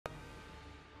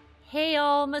Hey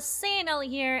all, MasaeAnela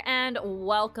here, and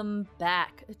welcome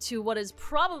back to what is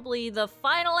probably the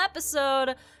final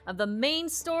episode of the main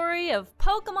story of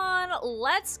Pokemon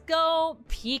Let's Go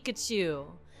Pikachu.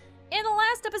 In the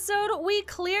last episode, we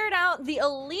cleared out the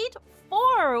Elite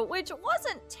Four, which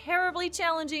wasn't terribly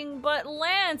challenging, but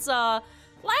Lance,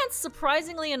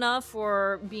 surprisingly enough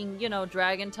for being,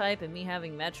 Dragon type and me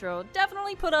having Metro,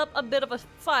 definitely put up a bit of a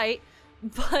fight,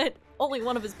 but only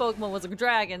one of his Pokemon was a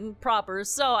dragon proper,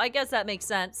 so I guess that makes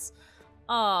sense.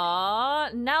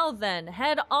 Now then,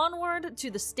 head onward to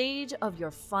the stage of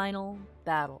your final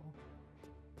battle.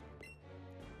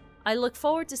 I look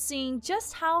forward to seeing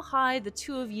just how high the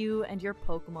two of you and your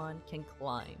Pokemon can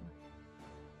climb.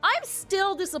 I'm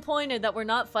still disappointed that we're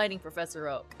not fighting Professor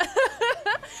Oak.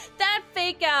 That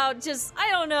fake out just, I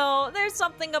don't know, there's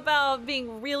something about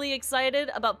being really excited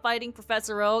about fighting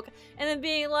Professor Oak and then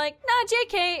being like, nah,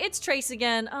 JK, it's Trace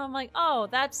again. I'm like, oh,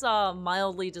 that's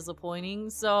mildly disappointing.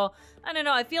 So, I don't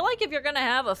know, I feel like if you're gonna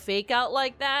have a fake out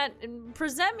like that,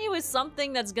 present me with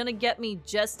something that's gonna get me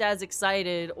just as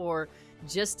excited or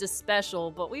just as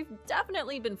special, but we've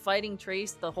definitely been fighting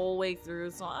Trace the whole way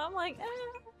through, so I'm like,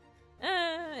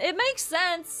 it makes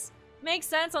sense. Makes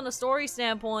sense on the story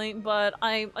standpoint, but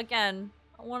I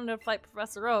wanted to fight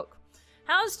Professor Oak.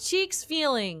 How's Cheeks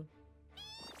feeling?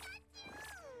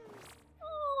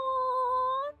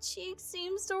 Oh, Cheeks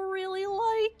seems to really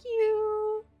like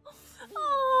you.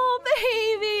 Oh,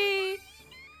 baby.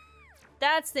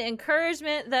 That's the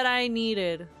encouragement that I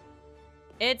needed.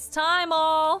 It's time,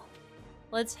 all.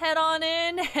 Let's head on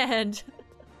in and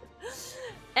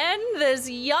end this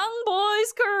young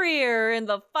boy's career in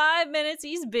the 5 minutes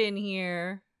he's been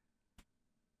here.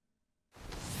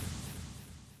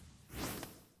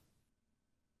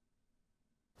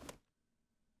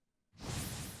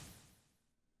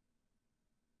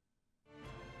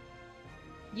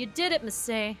 You did it,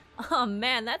 Masae. Oh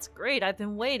man, that's great. I've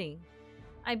been waiting.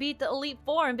 I beat the Elite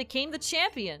Four and became the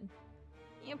champion.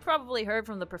 You probably heard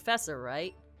from the professor,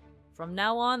 right? From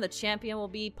now on, the champion will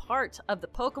be part of the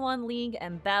Pokemon League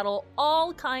and battle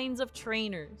all kinds of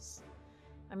trainers.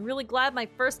 I'm really glad my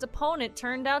first opponent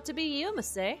turned out to be you,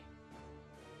 Masae.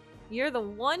 You're the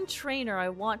one trainer I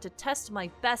want to test my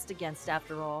best against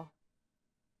after all.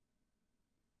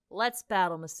 Let's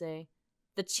battle, Masae.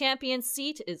 The champion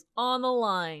seat is on the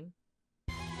line.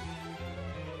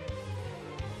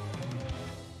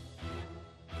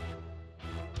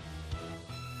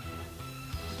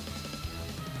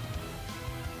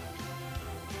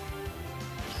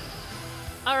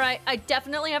 Alright, I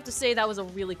definitely have to say that was a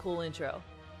really cool intro.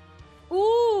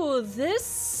 Ooh, this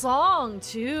song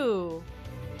too.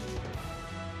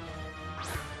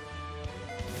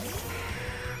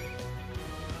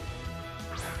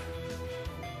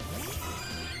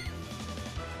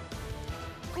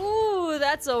 Ooh,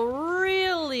 that's a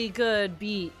really good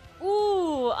beat.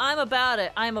 Ooh, I'm about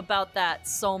it. I'm about that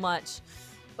so much.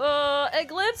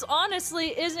 Eclipse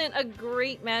honestly isn't a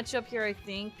great matchup here, I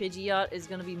think. Pidgeot is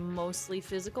gonna be mostly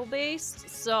physical based,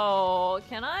 so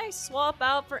can I swap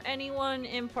out for anyone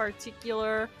in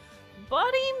particular?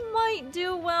 Buddy might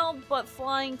do well, but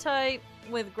flying type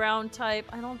with ground type,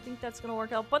 I don't think that's gonna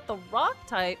work out, but the rock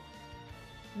type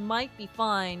might be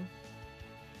fine.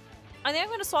 I think I'm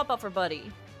gonna swap out for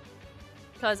Buddy.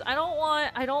 Because I don't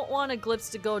want Eclipse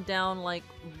to go down like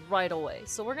right away.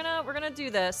 So we're gonna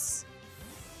do this.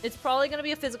 It's probably going to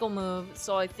be a physical move,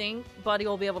 so I think Buddy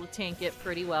will be able to tank it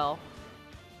pretty well.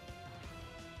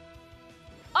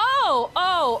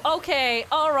 Oh, okay,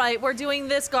 alright, we're doing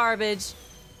this garbage.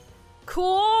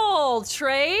 Cool,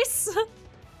 Trace!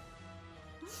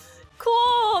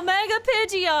 Cool, Mega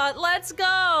Pidgeot, let's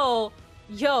go!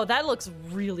 Yo, that looks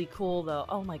really cool though.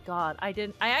 Oh my god, I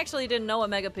actually didn't know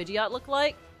what Mega Pidgeot looked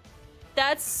like.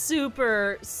 That's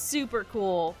super, super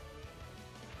cool.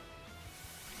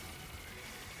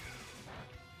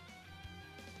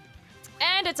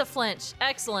 And it's a flinch.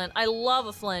 Excellent. I love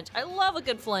a flinch. I love a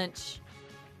good flinch.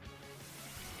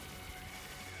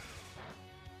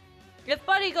 If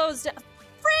Buddy goes down...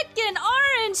 Frickin'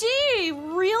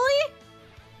 RNG! Really?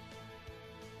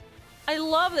 I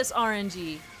love this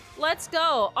RNG. Let's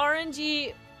go.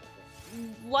 RNG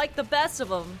like the best of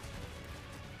them.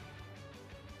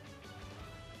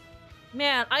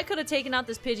 Man, I could have taken out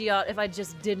this Pidgeot if I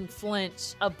just didn't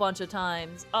flinch a bunch of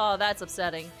times. Oh, that's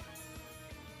upsetting.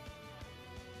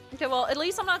 Okay, well, at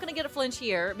least I'm not gonna get a flinch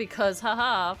here, because,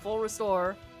 haha, full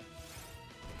restore.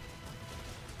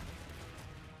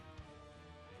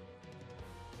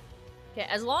 Okay,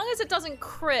 as long as it doesn't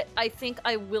crit, I think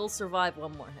I will survive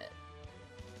one more hit.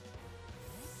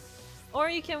 Or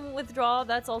you can withdraw,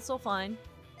 that's also fine.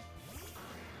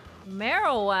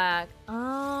 Marowak.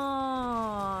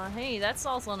 Oh, hey, that's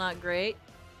also not great.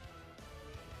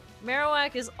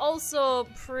 Marowak is also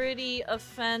pretty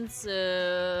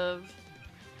offensive.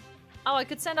 Oh, I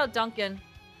could send out Duncan.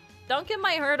 Duncan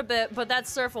might hurt a bit, but that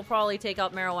Surf will probably take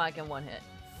out Marowak in one hit.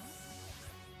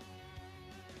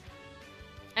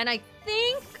 And I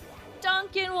think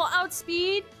Duncan will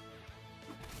outspeed.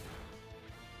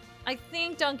 I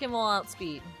think Duncan will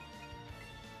outspeed.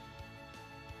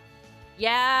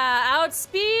 Yeah,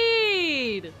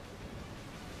 outspeed!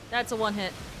 That's a one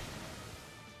hit.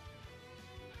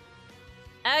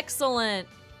 Excellent.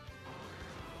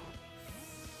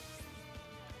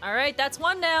 Alright, that's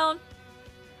one down.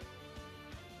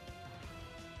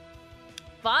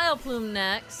 Vileplume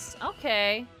next.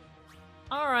 Okay.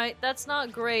 Alright, that's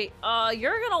not great.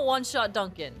 You're gonna one-shot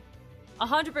Duncan.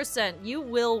 100%. You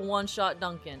will one-shot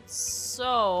Duncan.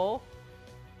 So...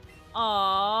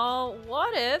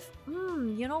 what if...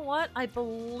 you know what? I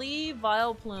believe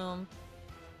Vileplume...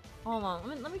 Hold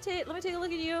on, let me take a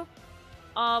look at you.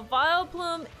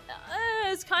 Vileplume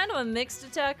is kind of a mixed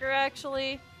attacker,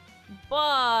 actually.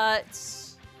 But...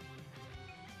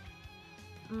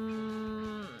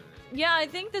 yeah, I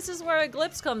think this is where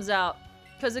Eclipse comes out.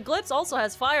 Because Eclipse also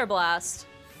has Fire Blast.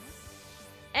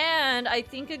 And I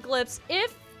think Eclipse,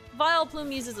 if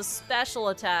Vileplume uses a special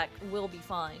attack, will be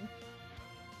fine.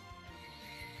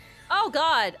 Oh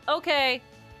god, okay.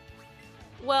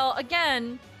 Well,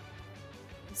 again,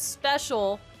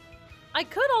 special. I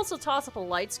could also toss up a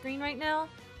light screen right now.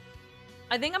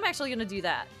 I think I'm actually gonna do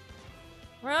that.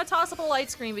 We're gonna toss up a light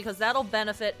screen because that'll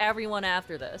benefit everyone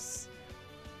after this.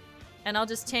 And I'll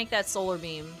just tank that solar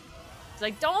beam. Because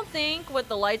I don't think with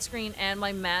the light screen and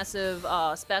my massive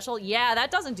special, yeah,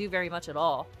 that doesn't do very much at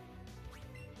all.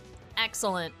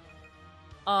 Excellent.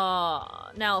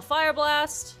 Now a Fire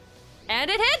Blast.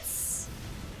 And it hits!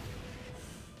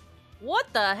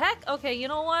 What the heck? Okay, you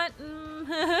know what?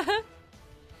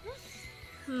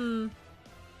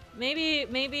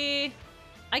 Maybe...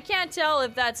 I can't tell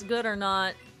if that's good or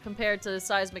not compared to the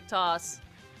Seismic Toss.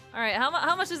 Alright,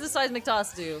 how much does the Seismic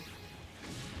Toss do?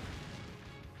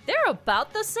 They're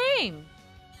about the same!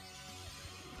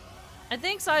 I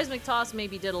think Seismic Toss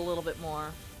maybe did a little bit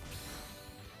more.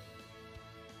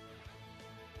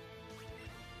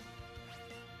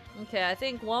 Okay, I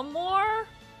think one more?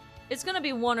 It's gonna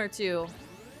be one or two.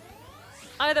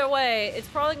 Either way, it's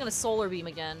probably gonna Solar Beam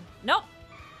again. Nope!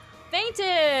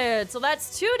 Fainted! So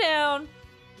that's 2 down!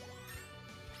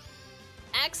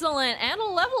 Excellent! And a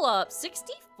level up!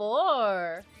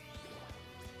 64!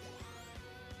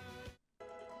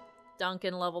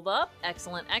 Duncan leveled up.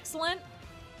 Excellent, excellent.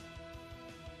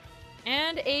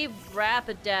 And a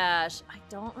Rapidash. I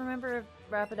don't remember if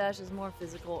Rapidash is more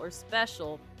physical or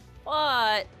special,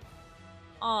 but...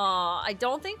 I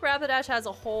don't think Rapidash has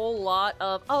a whole lot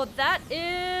of... Oh, that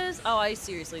is... Oh, I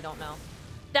seriously don't know.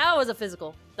 That was a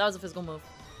physical. That was a physical move.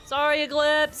 Sorry,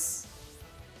 Eclipse!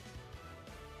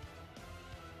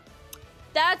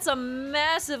 That's a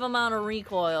massive amount of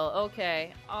recoil.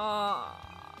 Okay. I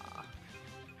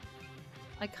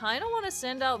kind of want to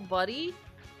send out Buddy,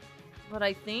 but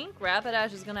I think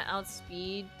Rapidash is gonna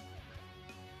outspeed.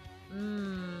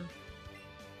 I'm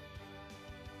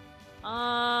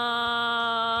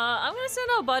gonna send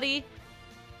out Buddy.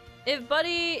 If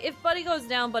Buddy goes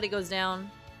down, Buddy goes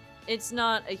down. It's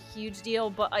not a huge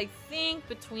deal, but I think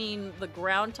between the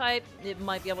ground type, it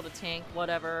might be able to tank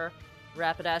whatever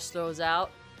Rapidash throws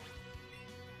out.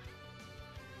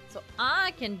 So I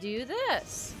can do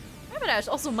this. Rapidash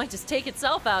also might just take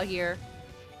itself out here.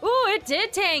 Ooh, it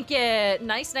did tank it!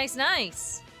 Nice, nice,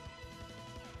 nice.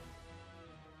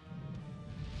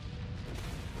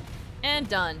 And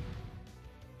done.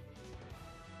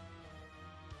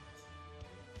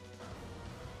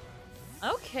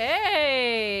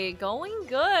 Okay, going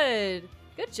good.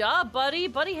 Good job, buddy.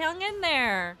 Buddy hung in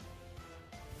there.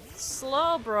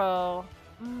 Slow, bro.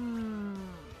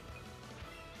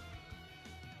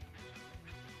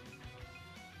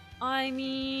 I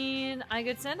mean, I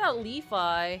could send out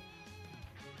Leafey.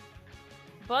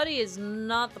 Buddy is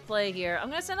not the play here. I'm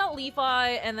gonna send out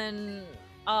Leafey and then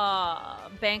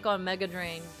bank on Mega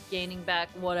Drain, gaining back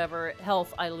whatever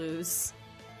health I lose.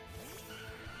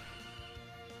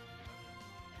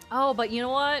 Oh, but you know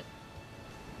what?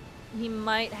 He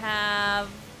might have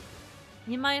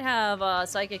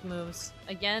psychic moves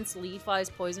against Leafey's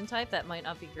poison type. That might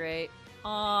not be great.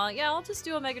 Yeah, I'll just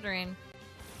do a Mega Drain.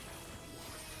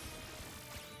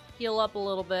 Heal up a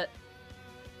little bit.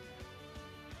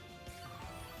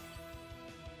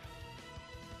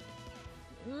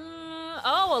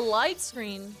 Oh, a light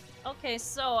screen. Okay,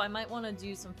 so I might want to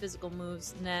do some physical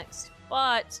moves next,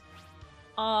 but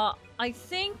I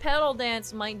think Petal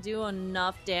Dance might do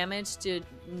enough damage to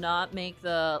not make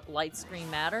the light screen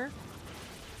matter.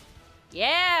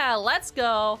 Yeah, let's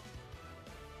go.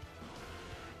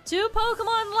 2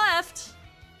 Pokemon left.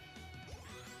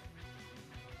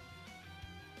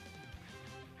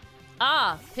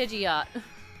 Ah, Pidgeot.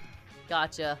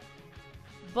 Gotcha.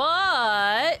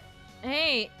 But,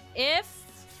 hey, if...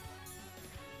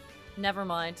 Never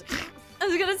mind. I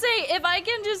was gonna say, if I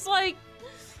can just, like...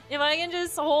 If I can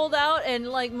just hold out and,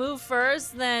 like, move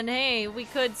first, then, hey, we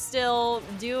could still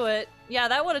do it. Yeah,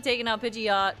 that would have taken out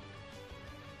Pidgeot.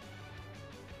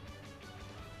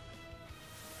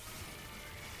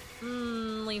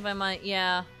 Levi might,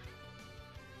 yeah.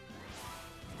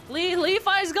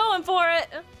 Levi's going for it!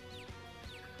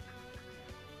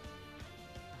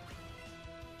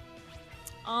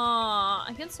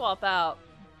 I can swap out.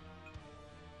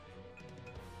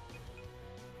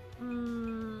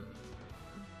 Who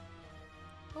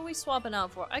are we swapping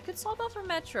out for? I could swap out for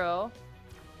Metro.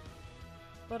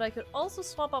 But I could also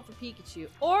swap out for Pikachu.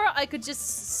 Or I could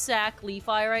just sack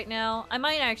Levi right now. I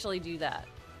might actually do that.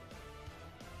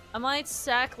 I might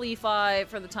sack Levi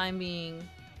for the time being.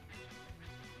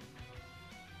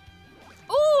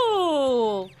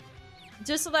 Ooh!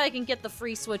 Just so that I can get the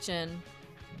free switch in.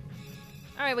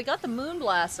 Alright, we got the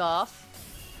Moonblast off.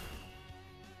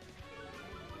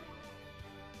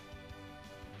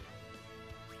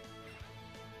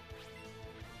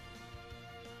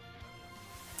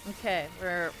 Okay,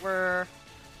 we're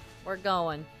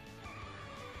going.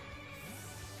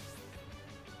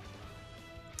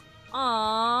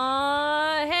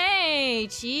 Aww, hey,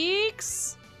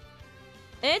 Cheeks!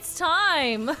 It's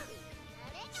time!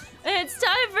 It's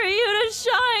time for you to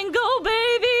shine, go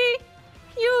baby!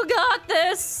 You got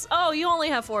this! Oh, you only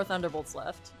have 4 Thunderbolts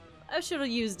left. I should have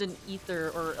used an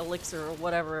Ether or Elixir or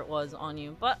whatever it was on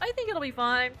you, but I think it'll be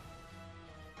fine.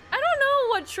 I don't know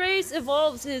what Trace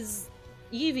evolves his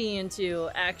Eevee into,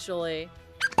 actually.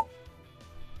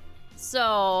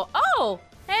 So, oh!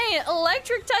 Hey,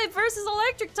 electric type versus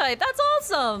electric type. That's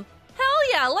awesome.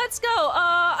 Hell yeah, let's go.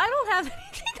 I don't have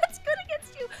anything that's good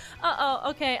against you.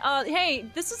 Okay. Hey,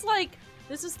 this is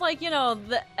like, you know,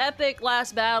 the epic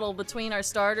last battle between our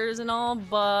starters and all,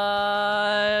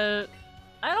 but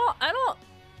I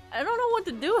don't know what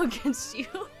to do against you.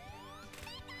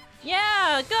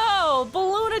 Yeah, go!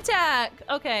 Balloon attack!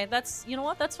 Okay, that's, you know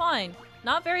what, that's fine.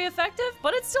 Not very effective,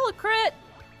 but it's still a crit.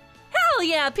 Hell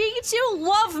yeah, Pikachu,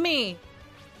 love me!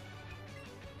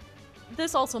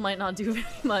 This also might not do very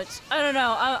much. I don't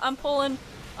know. I'm pulling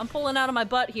out of my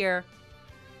butt here.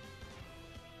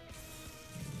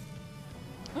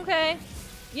 Okay.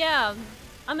 Yeah.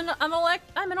 I'm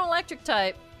an electric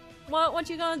type. What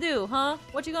you gonna do, huh?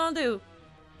 What you gonna do?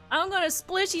 I'm gonna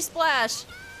splishy splash.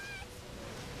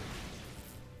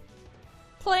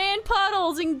 Play in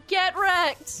puddles and get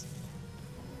wrecked.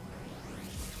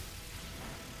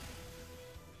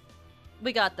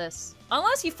 We got this.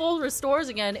 Unless he full restores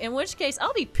again, in which case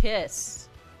I'll be pissed.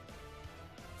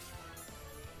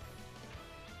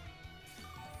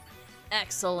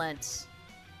 Excellent.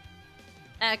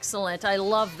 Excellent. I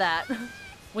love that.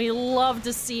 We love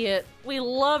to see it. We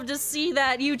love to see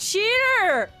that. You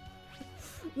cheater!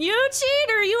 You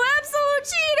cheater! You absolute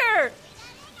cheater!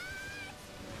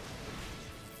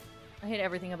 I hate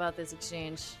everything about this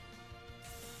exchange.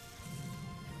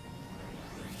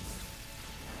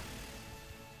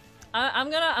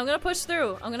 I'm gonna push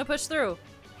through. I'm gonna push through.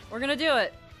 We're gonna do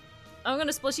it. I'm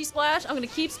gonna splishy splash. I'm gonna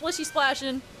keep splishy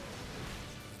splashing.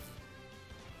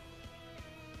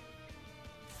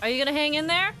 Are you gonna hang in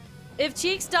there? If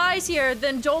Cheeks dies here,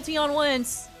 then Jolteon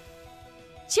wins.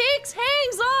 Cheeks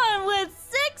hangs on with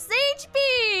 6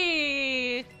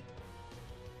 HP!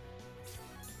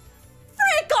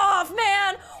 Frick off,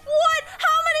 man! What?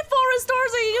 How many full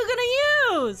restores are you gonna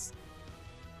use?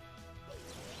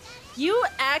 You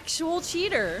actual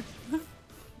cheater.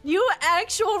 You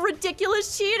actual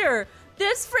ridiculous cheater.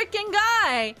 This freaking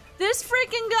guy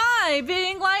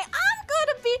being like, I'm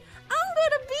gonna be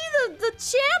the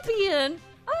champion.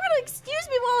 I'm gonna excuse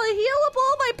me while I heal up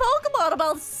all my Pokemon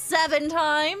about 7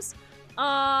 times.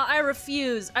 I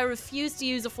refuse to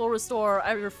use a full restore.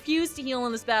 I refuse to heal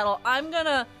in this battle. I'm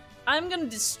gonna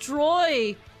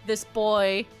destroy this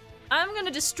boy. I'm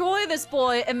gonna destroy this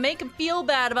boy and make him feel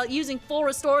bad about using full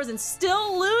restores and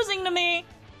still losing to me.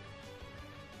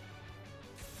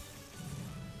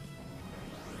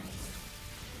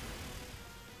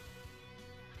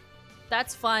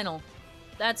 That's final.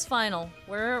 That's final.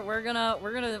 We're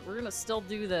gonna still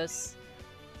do this.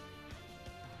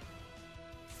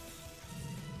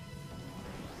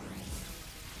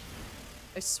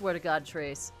 I swear to God,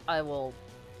 Trace, I will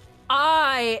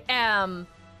I am...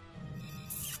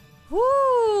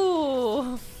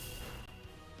 Woo!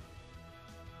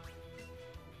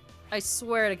 I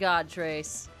swear to God,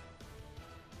 Trace.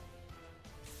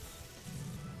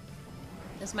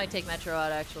 This might take Metro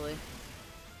out, actually.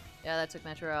 Yeah, that took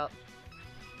Metro out.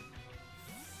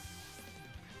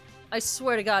 I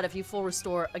swear to God, if you full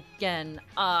restore again,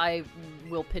 I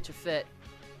will pitch a fit.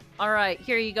 Alright,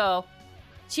 here you go.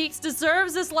 Cheeks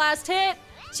deserves this last hit!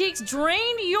 Cheeks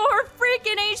drained your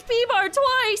freaking HP bar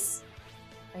twice!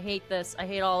 I hate this. I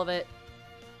hate all of it.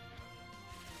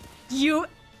 You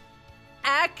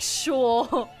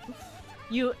actual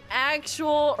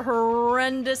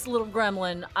horrendous little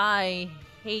gremlin. I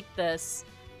hate this.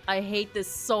 I hate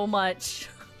this so much.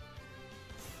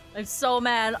 I'm so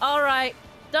mad. Alright,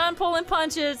 done pulling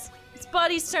punches. It's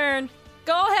Buddy's turn.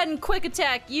 Go ahead and quick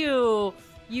attack, you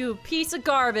piece of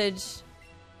garbage.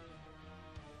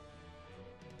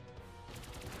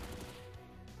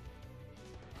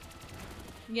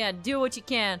 Yeah, do what you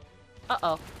can.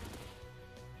 Uh-oh.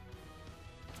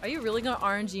 Are you really gonna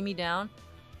RNG me down?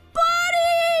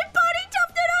 Buddy! Buddy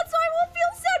toughed it out so I won't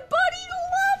feel sad! Buddy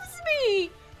loves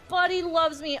me! Buddy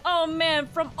loves me. Oh man,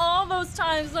 from all those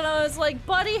times when I was like,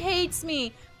 Buddy hates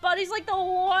me. Buddy's like the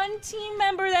one team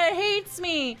member that hates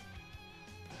me.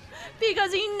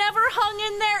 Because he never hung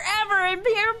in there ever, and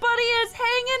here Buddy is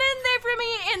hanging in there for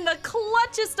me in the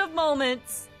clutchest of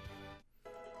moments.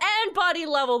 And Buddy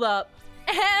leveled up.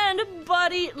 And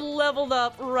Buddy leveled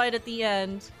up right at the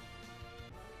end.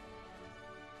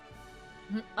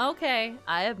 Okay,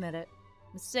 I admit it.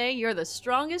 Say you're the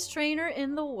strongest trainer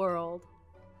in the world.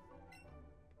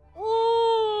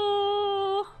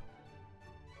 Ooh.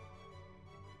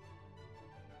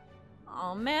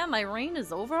 Oh man, my reign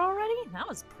is over already? That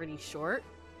was pretty short.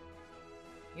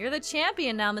 You're the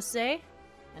champion now, Masae.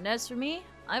 And as for me,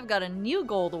 I've got a new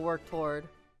goal to work toward.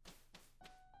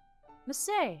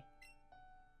 Masae.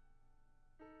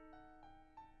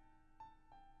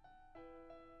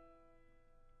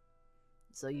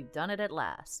 So you've done it at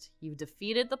last. You've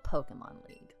defeated the Pokémon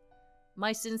League.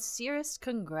 My sincerest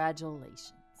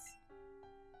congratulations.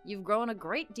 You've grown a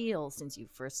great deal since you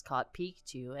first caught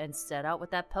Pikachu and set out with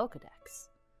that Pokédex.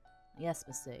 Yes,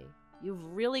 Masae, you've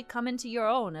really come into your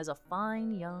own as a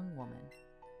fine young woman.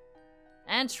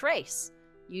 And Trace,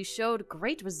 you showed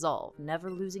great resolve, never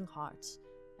losing heart,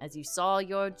 as you saw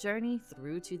your journey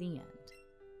through to the end.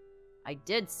 I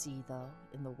did see, though,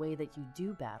 in the way that you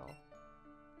do battle,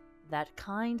 that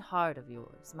kind heart of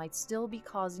yours might still be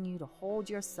causing you to hold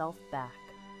yourself back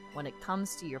when it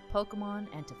comes to your Pokemon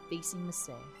and to facing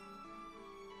Masae.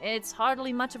 It's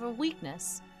hardly much of a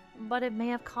weakness, but it may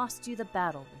have cost you the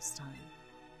battle this time.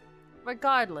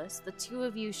 Regardless, the two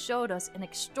of you showed us an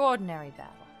extraordinary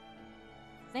battle.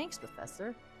 Thanks,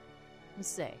 Professor.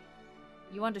 Masae,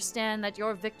 you understand that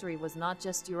your victory was not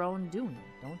just your own doing,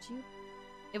 don't you?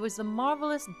 It was the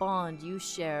marvelous bond you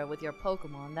share with your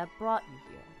Pokemon that brought you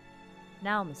here.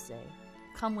 Now, Masae,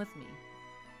 come with me.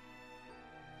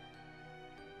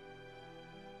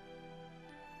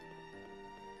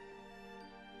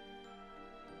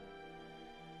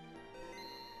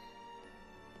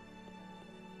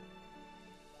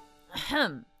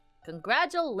 Ahem.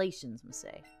 Congratulations,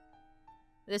 Masae.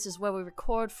 This is where we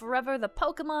record forever the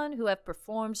Pokemon who have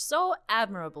performed so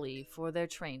admirably for their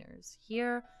trainers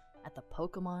here at the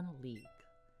Pokemon League.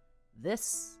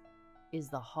 This is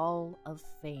the Hall of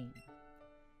Fame.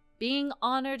 Being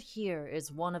honored here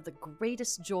is one of the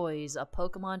greatest joys a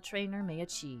Pokemon trainer may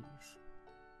achieve.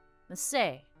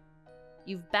 Masae,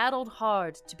 you've battled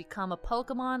hard to become a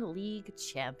Pokemon League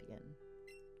champion.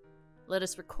 Let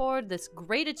us record this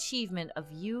great achievement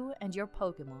of you and your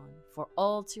Pokemon for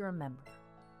all to remember.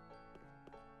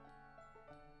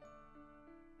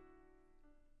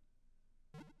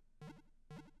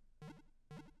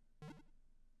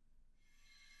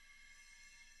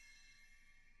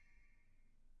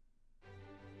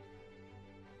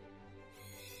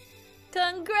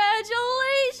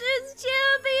 Congratulations,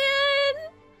 champion!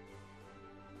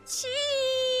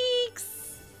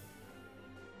 Cheeks!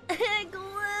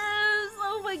 Gliss!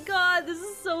 Oh my god, this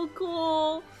is so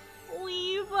cool!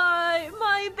 Levi,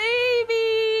 my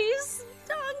babies!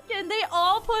 Duncan, they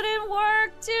all put in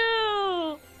work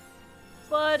too!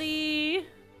 Buddy.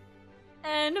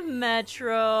 And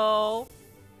Metro.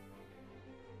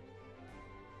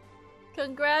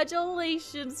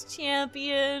 Congratulations,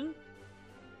 champion!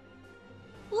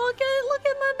 Look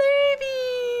at my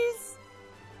babies!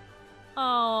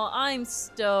 Oh, I'm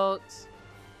stoked.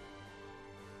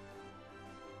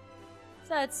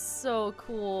 That's so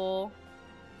cool.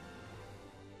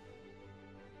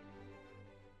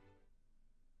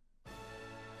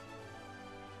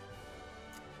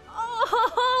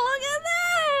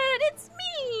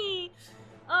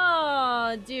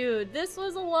 dude. This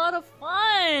was a lot of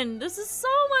fun. This is so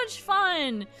much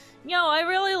fun. You know, I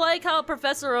really like how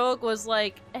Professor Oak was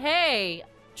like, hey,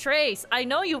 Trace, I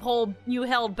know you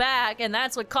held back, and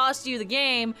that's what cost you the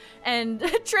game. And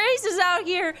Trace is out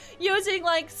here using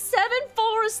like 7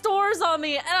 full restores on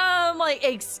me, and I'm like,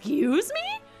 excuse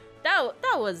me? That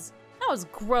was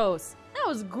gross. That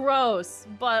was gross.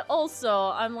 But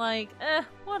also, I'm like,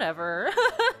 whatever.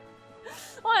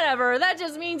 Whatever. That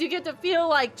just means you get to feel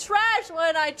like trash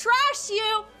when I trash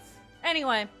you.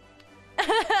 Anyway,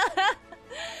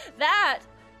 that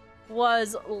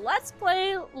was Let's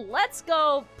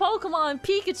Go Pokemon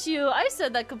Pikachu. I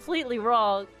said that completely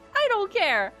wrong. I don't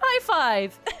care. High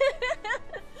five.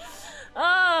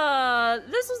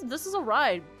 This was a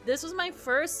ride. This was my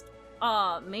first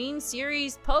main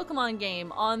series Pokemon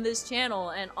game on this channel,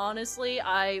 and honestly,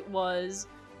 I was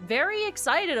very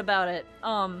excited about it.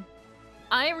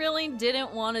 I really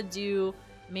didn't want to do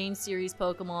main series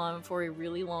Pokemon for a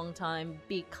really long time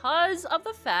because of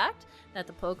the fact that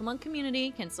the Pokemon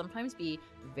community can sometimes be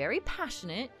very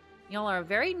passionate. Y'all are a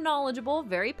very knowledgeable,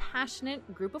 very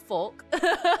passionate group of folk.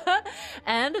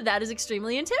 And that is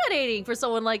extremely intimidating for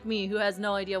someone like me who has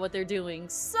no idea what they're doing.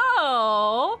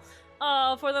 So,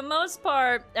 for the most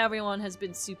part, everyone has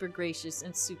been super gracious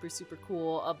and super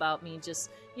cool about me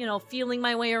just, you know, feeling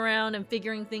my way around and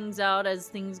figuring things out as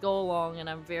things go along, and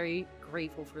I'm very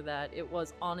grateful for that. It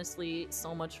was honestly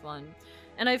so much fun.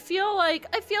 And I feel like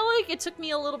it took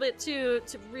me a little bit to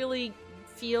really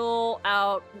feel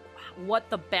out what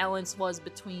the balance was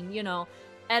between, you know,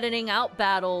 editing out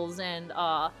battles and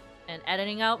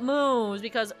editing out moves,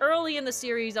 because early in the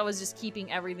series I was just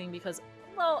keeping everything because,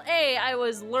 well, I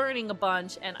was learning a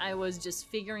bunch and I was just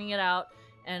figuring it out,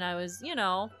 and I was, you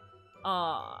know,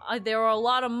 there were a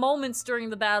lot of moments during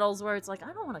the battles where it's like,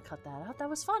 I don't want to cut that out. That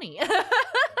was funny.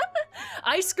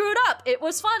 I screwed up. It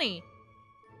was funny.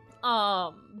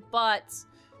 But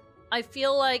I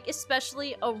feel like,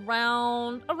 especially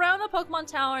around the Pokemon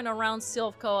Tower and around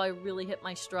Silphco, I really hit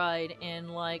my stride in,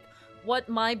 like, what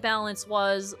my balance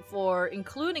was for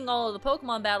including all of the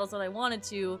Pokemon battles that I wanted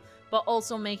to, but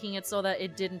also making it so that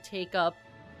it didn't take up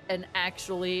an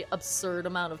actually absurd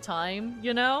amount of time,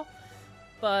 you know?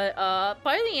 But,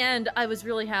 by the end, I was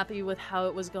really happy with how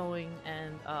it was going,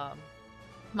 and,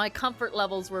 my comfort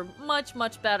levels were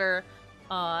much better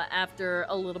after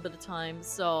a little bit of time,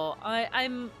 so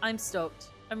I'm stoked.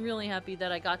 I'm really happy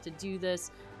that I got to do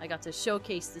this. I got to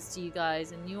showcase this to you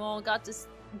guys, and you all got to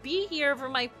be here for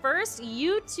my first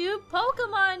YouTube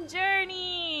Pokemon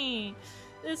journey.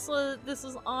 This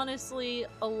was honestly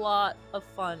a lot of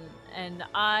fun, and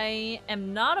I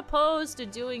am not opposed to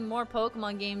doing more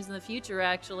Pokemon games in the future,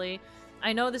 actually.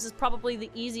 I know this is probably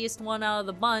the easiest one out of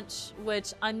the bunch,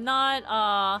 which I'm not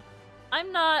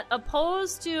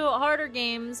opposed to harder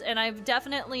games, and I've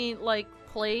definitely, like,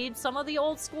 played some of the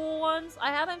old school ones.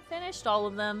 I haven't finished all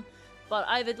of them, but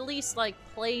I've at least, like,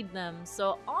 played them.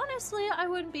 So honestly,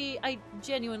 I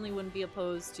genuinely wouldn't be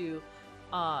opposed to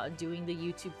doing the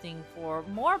YouTube thing for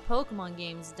more Pokemon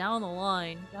games down the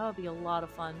line. That would be a lot of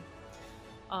fun.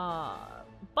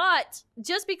 But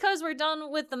just because we're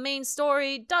done with the main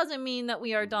story doesn't mean that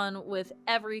we are done with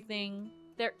everything.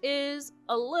 There is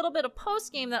a little bit of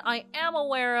post-game that I am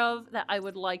aware of that I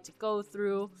would like to go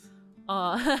through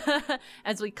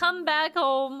as we come back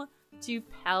home to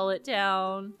Pallet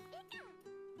Town.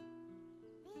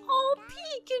 Oh,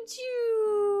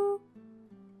 Pikachu!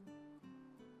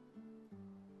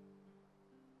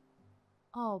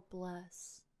 Oh,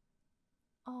 bless.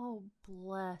 Oh,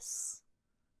 bless.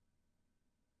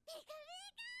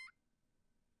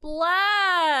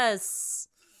 Bless!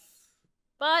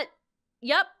 But,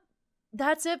 yep,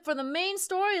 that's it for the main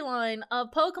storyline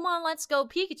of Pokemon Let's Go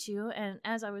Pikachu, and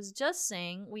as I was just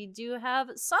saying, we do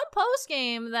have some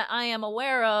post-game that I am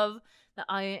aware of that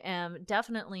I am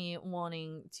definitely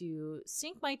wanting to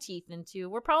sink my teeth into.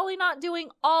 We're probably not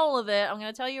doing all of it. I'm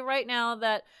going to tell you right now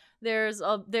that there's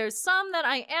some that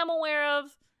I am aware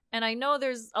of, and I know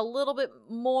there's a little bit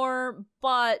more,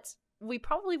 but we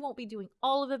probably won't be doing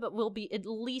all of it, but we'll be at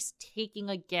least taking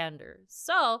a gander.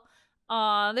 So,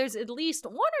 there's at least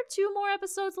 1 or 2 more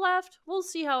episodes left. We'll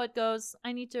see how it goes.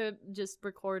 I need to just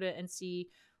record it and see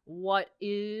what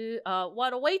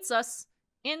awaits us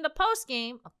in the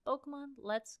post-game of Pokemon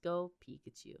Let's Go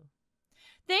Pikachu.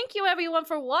 Thank you everyone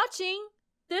for watching.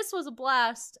 This was a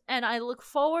blast, and I look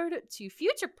forward to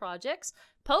future projects,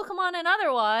 Pokemon and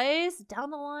otherwise,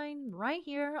 down the line right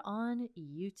here on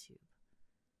YouTube.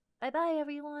 Bye-bye,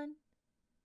 everyone.